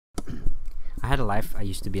had a life I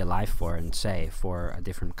used to be alive for, and say for a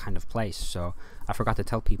different kind of place. So I forgot to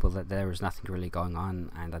tell people that there was nothing really going on,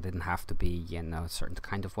 and I didn't have to be in a certain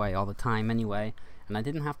kind of way all the time anyway. And I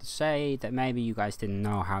didn't have to say that maybe you guys didn't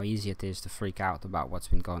know how easy it is to freak out about what's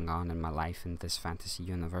been going on in my life in this fantasy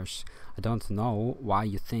universe. I don't know why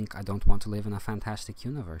you think I don't want to live in a fantastic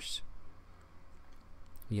universe.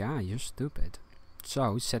 Yeah, you're stupid.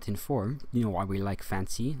 So, set in 4, you know why we like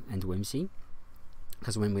fancy and whimsy?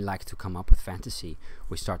 Because when we like to come up with fantasy,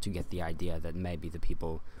 we start to get the idea that maybe the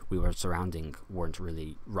people we were surrounding weren't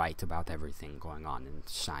really right about everything going on in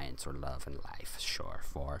science or love and life. Sure,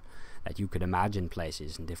 4. That you could imagine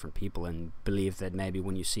places and different people and believe that maybe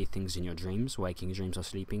when you see things in your dreams, waking dreams or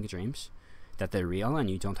sleeping dreams, that they're real and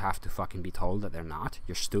you don't have to fucking be told that they're not.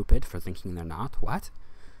 You're stupid for thinking they're not. What?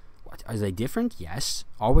 What? Are they different? Yes,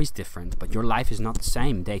 always different, but your life is not the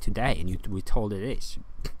same day to day, and we're told it is.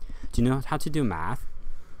 Do you know how to do math?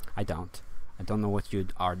 I don't. I don't know what you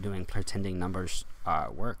are doing pretending numbers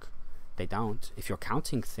work. They don't. If you're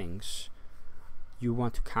counting things, you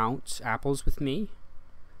want to count apples with me?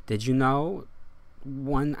 Did you know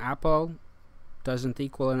one apple doesn't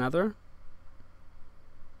equal another?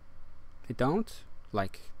 They don't?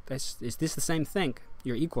 Like, is this the same thing?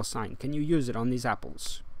 Your equal sign. Can you use it on these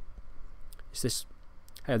apples?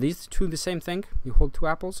 Are these two the same thing? You hold 2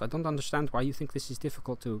 apples? I don't understand why you think this is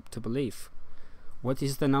difficult to believe. What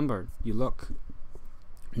is the number? You look.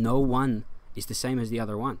 No one is the same as the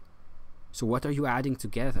other one. So what are you adding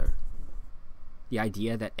together? The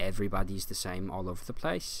idea that everybody is the same all over the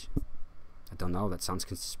place? I don't know, that sounds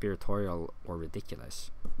conspiratorial or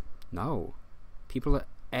ridiculous. No. People are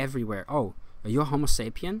everywhere. Oh, are you a Homo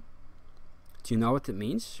sapien? Do you know what it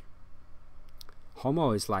means?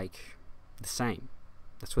 Homo is like the same.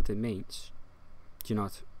 That's what it means. Do you know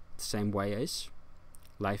what the same way is?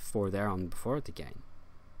 Life 4 there on before it again.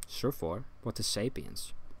 Sure 4. What is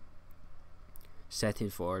sapiens? Set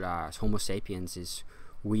in 4, Homo sapiens is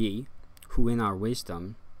we who in our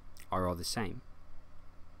wisdom are all the same.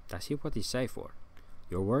 That's what you say for.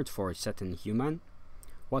 Your word for is set in human.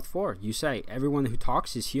 What for? You say everyone who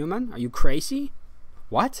talks is human? Are you crazy?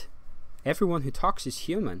 What? Everyone who talks is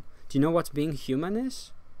human. Do you know what being human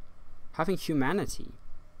is? Having humanity.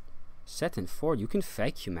 Set in 4, you can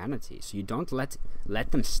fake humanity, so you don't let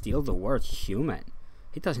them steal the word human.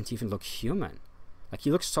 He doesn't even look human. Like,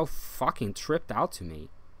 he looks so fucking tripped out to me.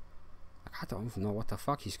 Like, I don't even know what the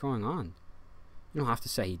fuck is going on. You don't have to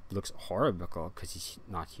say he looks horrible because he's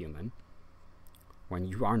not human. When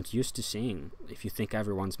you aren't used to seeing, if you think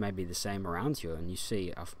everyone's maybe the same around you and you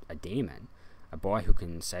see a demon, a boy who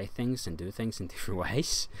can say things and do things in different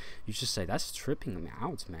ways, you just say, that's tripping me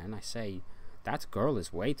out, man. I say, that girl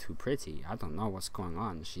is way too pretty. I don't know what's going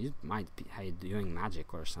on. She might be doing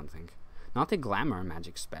magic or something. Not a glamour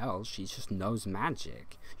magic spell. She just knows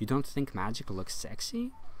magic. You don't think magic looks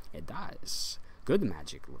sexy? It does. Good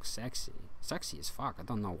magic looks sexy. Sexy as fuck. I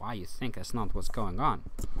don't know why you think that's not what's going on.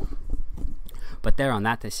 But there on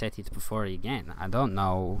that, I said it before again. I don't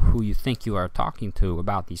know who you think you are talking to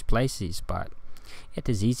about these places, but it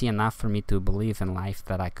is easy enough for me to believe in life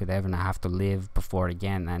that I could ever have to live before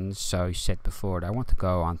again. And so I said before, I want to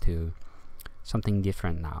go on to something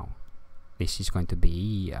different now. This is going to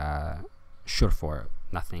be sure for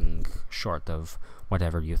nothing short of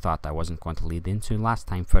whatever you thought I wasn't going to lead into last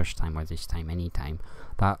time, first time, or this time, any time.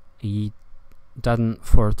 That I done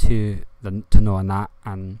for to know that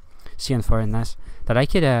and seeing for in this that I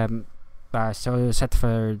could so set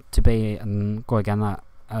for to be and go again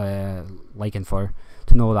liking for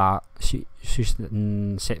to know that she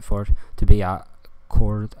set for to be a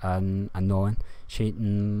chord and knowing she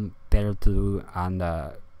better to and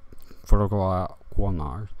for go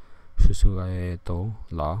on susu to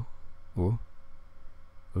la u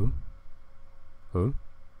u u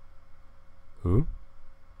u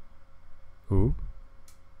u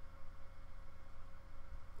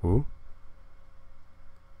u.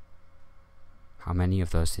 How many of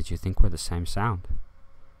those did you think were the same sound?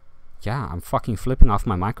 Yeah, I'm fucking flipping off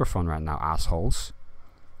my microphone right now, assholes.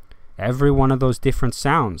 Every one of those different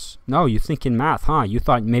sounds. No, you think in math, huh? You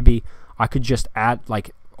thought maybe I could just add like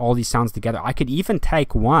all these sounds together. I could even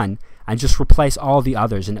take one and just replace all the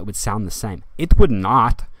others and it would sound the same. It would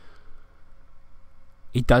not.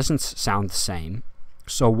 It doesn't sound the same.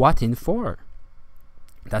 So what in for?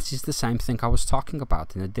 That is the same thing I was talking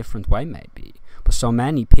about in a different way maybe. But so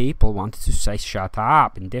many people wanted to say shut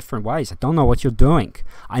up in different ways. I don't know what you're doing.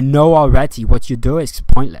 I know already what you do is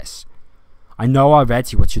pointless. I know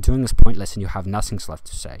already what you're doing is pointless and you have nothing left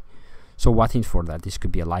to say. So what in for that? This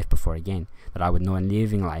could be a life before again, that I would know, a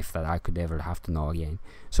living life that I could never have to know again.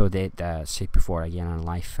 So that sit before again in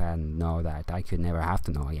life and know that I could never have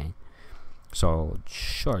to know again. So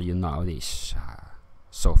sure, you know this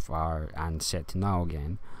so far, and set to know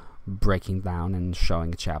again, breaking down and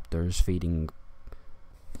showing chapters, feeding.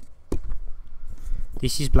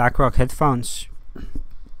 This is Blackrock headphones.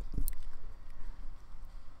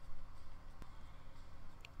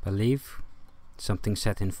 Believe something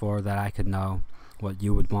set in for that I could know what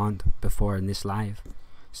you would want before in this life.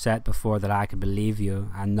 Set before that I could believe you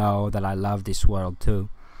and know that I love this world too.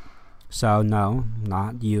 So no,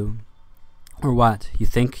 not you. Or what? You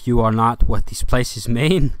think you are not what these places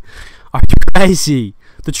mean? Are you crazy?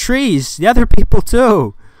 The trees, the other people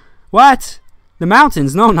too. What? The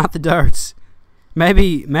mountains? No, not the dirt.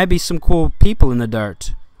 Maybe some cool people in the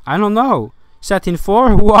dirt. I don't know. Set in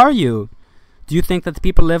for? Who are you? Do you think that the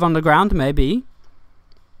people live on the ground? Maybe.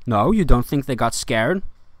 No, you don't think they got scared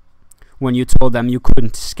when you told them you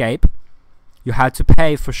couldn't escape? You had to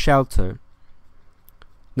pay for shelter.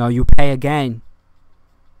 No, you pay again.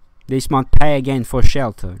 This month pay again for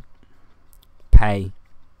shelter. Pay.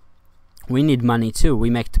 We need money too. We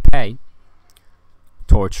make to pay.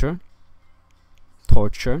 Torture.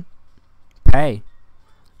 Torture. Pay.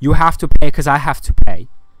 You have to pay because I have to pay.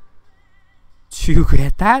 Do you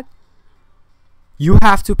get that? You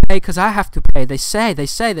have to pay because I have to pay. They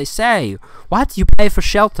say. What? You pay for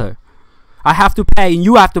shelter. I have to pay and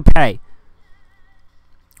you have to pay.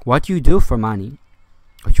 What do you do for money?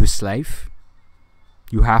 Are you a slave?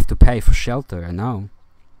 You have to pay for shelter, I know.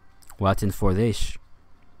 What in for this?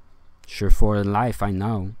 Sure, for in life, I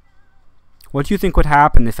know. What do you think would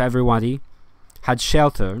happen if everybody had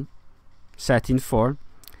shelter set in for?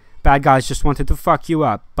 Bad guys just wanted to fuck you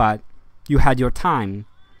up, but you had your time.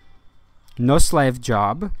 No slave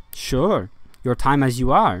job, sure, your time as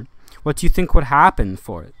you are. What do you think would happen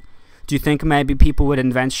for it? Do you think maybe people would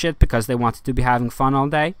invent shit because they wanted to be having fun all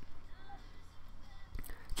day?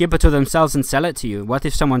 Keep it to themselves and sell it to you. What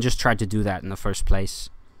if someone just tried to do that in the first place?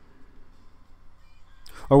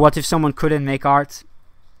 Or what if someone couldn't make art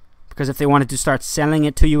because if they wanted to start selling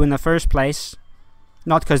it to you in the first place,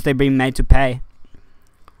 not because they're being made to pay.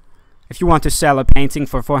 If you want to sell a painting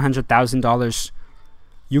for $400,000,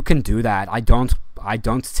 you can do that. I don't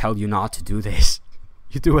tell you not to do this.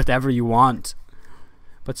 You do whatever you want.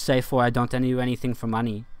 But say for I don't do anything for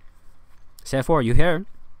money. Say for, you hear?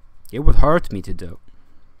 It would hurt me to do.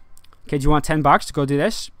 Okay, do you want $10 to go do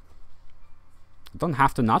this? I don't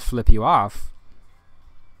have to not flip you off.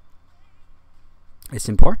 It's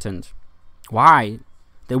important. Why?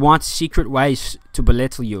 They want secret ways to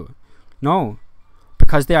belittle you. No,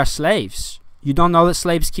 because they are slaves. You don't know that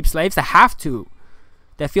slaves keep slaves? They have to.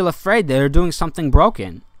 They feel afraid they're doing something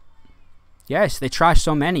broken. Yes, they try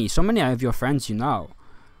so many. So many of your friends you know.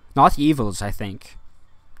 Not evils, I think.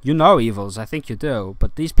 You know evils, I think you do.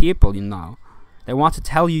 But these people, you know. They want to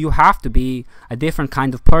tell you you have to be a different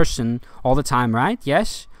kind of person all the time, right?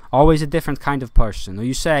 Yes? Always a different kind of person. Or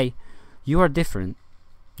you say, you are different.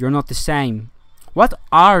 You're not the same. What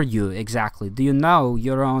are you exactly? Do you know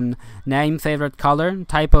your own name, favorite color,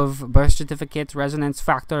 type of birth certificate, resonance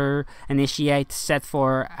factor, initiate, set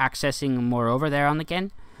for accessing more over there on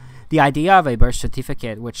again? The idea of a birth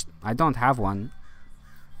certificate, which I don't have one.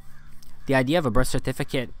 The idea of a birth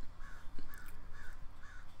certificate,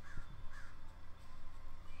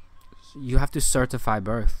 you have to certify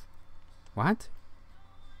birth. What?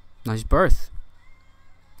 Nice birth.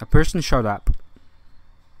 A person showed up.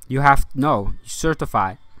 You have no, you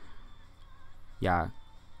certify. Yeah,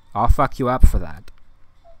 I'll fuck you up for that.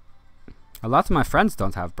 A lot of my friends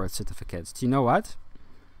don't have birth certificates. Do you know what?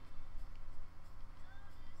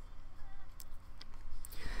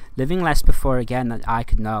 Living less before again that I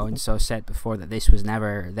could know, and so set before that this was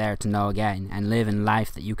never there to know again, and live in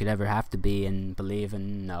life that you could ever have to be and believe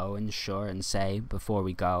and know and sure and say before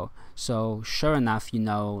we go. So sure enough, you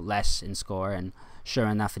know less in score, and sure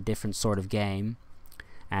enough a different sort of game.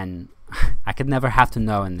 And I could never have to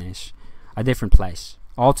know in this. A different place.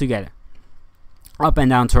 Altogether. Up and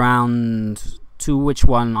down to round to which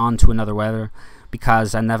one on to another weather.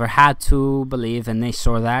 Because I never had to believe in this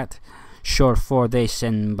or that. Sure for this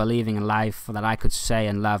and believing in life that I could say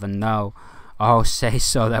and love and know. Oh, say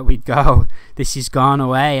so that we'd go. This is gone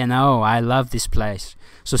away and oh, I love this place.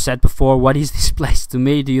 So said before, what is this place to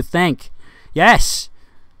me, do you think? Yes.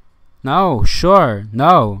 No, sure,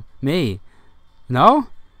 no, me. No?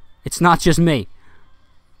 It's not just me.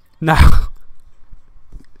 No.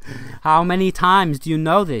 How many times do you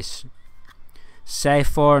know this? Say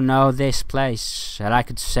for know this place that I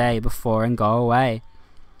could say before and go away.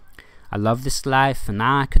 I love this life and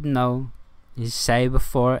I could know. You say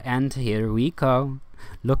before and here we go.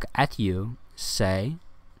 Look at you, say.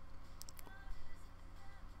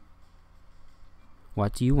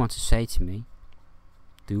 What do you want to say to me?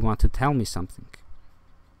 Do you want to tell me something?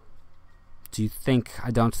 Do you think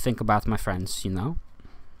I don't think about my friends, you know?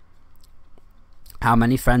 How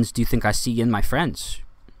many friends do you think I see in my friends?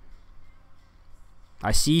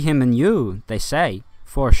 I see him in you, they say.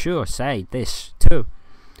 For sure, say this too.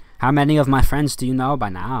 How many of my friends do you know by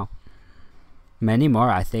now? Many more,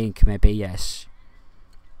 I think, maybe, yes.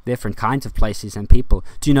 Different kinds of places and people.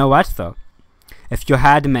 Do you know what, though? If you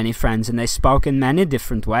had many friends and they spoke in many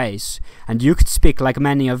different ways, and you could speak like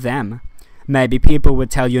many of them, maybe people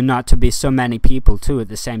would tell you not to be so many people too at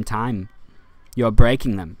the same time. You're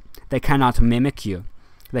breaking them. They cannot mimic you.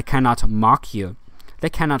 They cannot mock you. They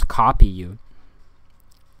cannot copy you.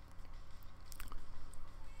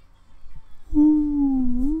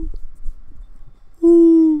 Ooh.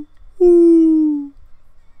 Ooh. Ooh.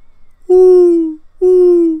 Ooh. Ooh.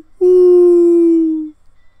 Ooh. Ooh.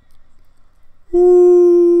 Ooh.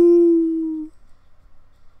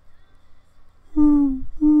 Ooh.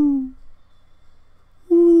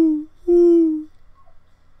 Ooh. Ooh.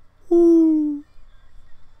 Ooh.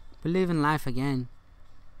 Believe in life again.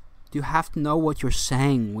 You have to know what you're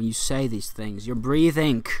saying when you say these things. You're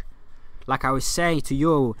breathing. Like I was saying to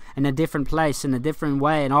you in a different place, in a different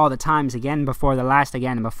way, and all the times again before, the last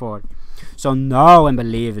again and before. So know and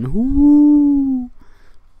believe in. Ooh.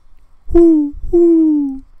 Ooh.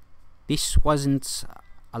 Ooh. This wasn't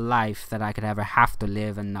a life that I could ever have to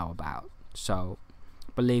live and know about. So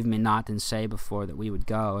believe me not and say before that we would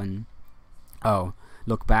go and, oh,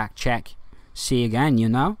 look back, check, see again, you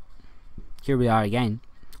know? Here we are again.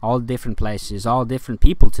 All different places, all different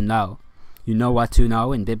people to know. You know what to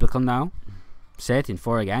know in biblical know? Say it in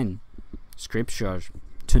 4 again. Scripture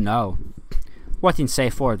to know. What in say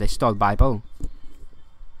 4? They stole Bible.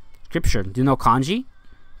 Scripture. Do you know kanji?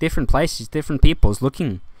 Different places, different peoples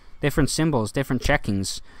looking. Different symbols, different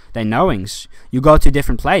checkings. They knowings. You go to a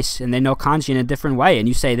different place and they know kanji in a different way and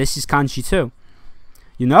you say this is kanji too.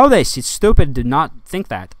 You know this. It's stupid to not think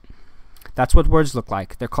that. That's what words look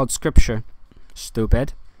like. They're called scripture.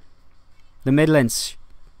 Stupid. The Midlands.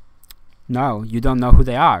 No, you don't know who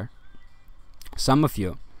they are. Some of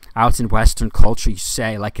you, out in Western culture, you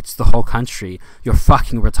say like it's the whole country. You're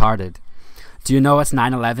fucking retarded. Do you know what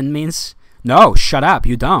 9/11 means? No, shut up,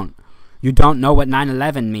 you don't. You don't know what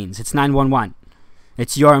 9/11 means. It's 911.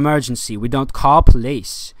 It's your emergency. We don't call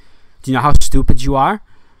police. Do you know how stupid you are?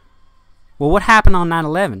 Well, what happened on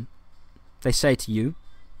 9/11? They say to you,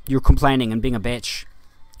 you're complaining and being a bitch.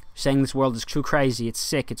 Saying this world is too crazy, it's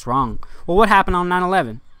sick, it's wrong. Well, what happened on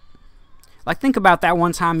 9/11? Like, think about that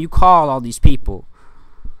one time you called all these people.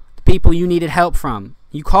 The people you needed help from.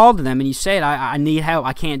 You called them and you said, I need help.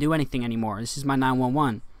 I can't do anything anymore. This is my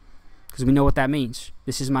 911. Because we know what that means.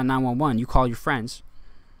 This is my 911. You call your friends.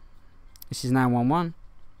 This is 911.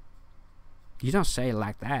 You don't say it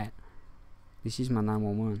like that. This is my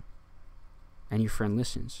 911. And your friend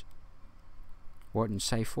listens. What did you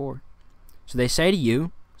say for? So they say to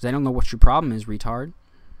you, because they don't know what your problem is, retard.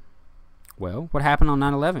 Well, what happened on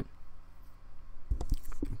 9/11?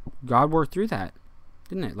 God worked through that,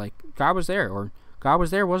 didn't it? Like, God was there, or God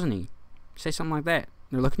was there, wasn't he? Say something like that.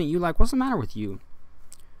 They're looking at you like, what's the matter with you?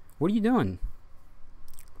 What are you doing?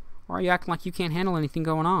 Why are you acting like you can't handle anything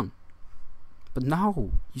going on? But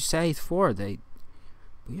no, you say it's for they.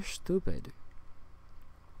 But you're stupid.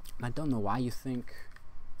 I don't know why you think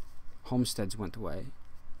homesteads went away.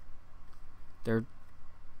 They're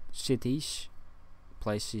cities,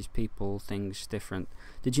 places, people, things different.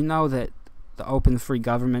 Did you know that the open free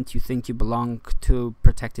government you think you belong to,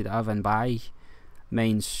 protected of and by,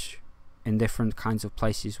 means in different kinds of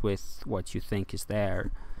places with what you think is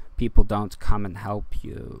there, people don't come and help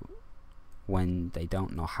you when they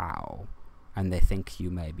don't know how, and they think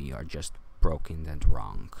you maybe are just broken and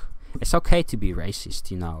wrong. It's okay to be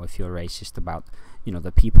racist, you know, if you're racist about, you know,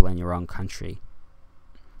 the people in your own country.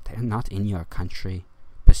 They're not in your country,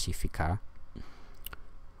 Pacifica.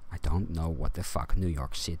 I don't know what the fuck New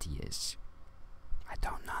York City is. I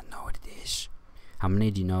do not know what it is. How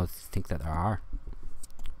many do you know think that there are?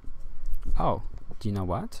 Oh, do you know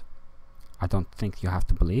what? I don't think you have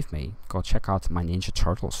to believe me. Go check out my Ninja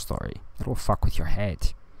Turtles story. It'll fuck with your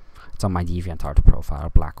head. It's on my DeviantArt profile,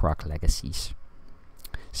 Blackrock Legacies.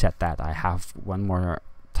 Said that, I have one more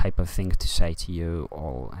type of thing to say to you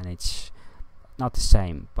all, and it's not the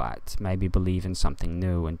same, but maybe believe in something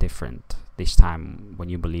new and different this time when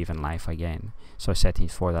you believe in life again. So setting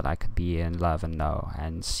for that I could be in love and know,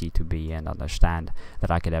 and see to be and understand that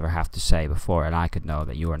I could ever have to say before, and I could know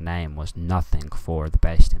that your name was nothing for the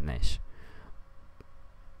best in this.